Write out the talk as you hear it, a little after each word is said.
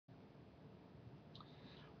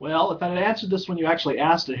Well, if I had answered this when you actually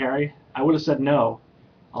asked it, Harry, I would have said no.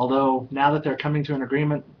 Although, now that they're coming to an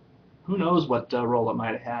agreement, who knows what role it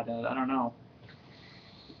might have had. I don't know.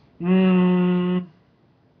 Hmm,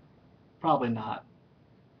 probably not.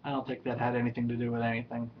 I don't think that had anything to do with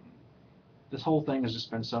anything. This whole thing has just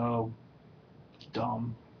been so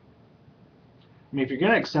dumb. I mean, if you're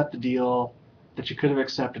going to accept the deal that you could have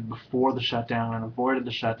accepted before the shutdown and avoided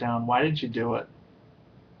the shutdown, why didn't you do it?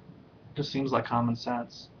 It just seems like common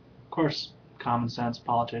sense. Of course, common sense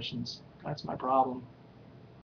politicians. That's my problem.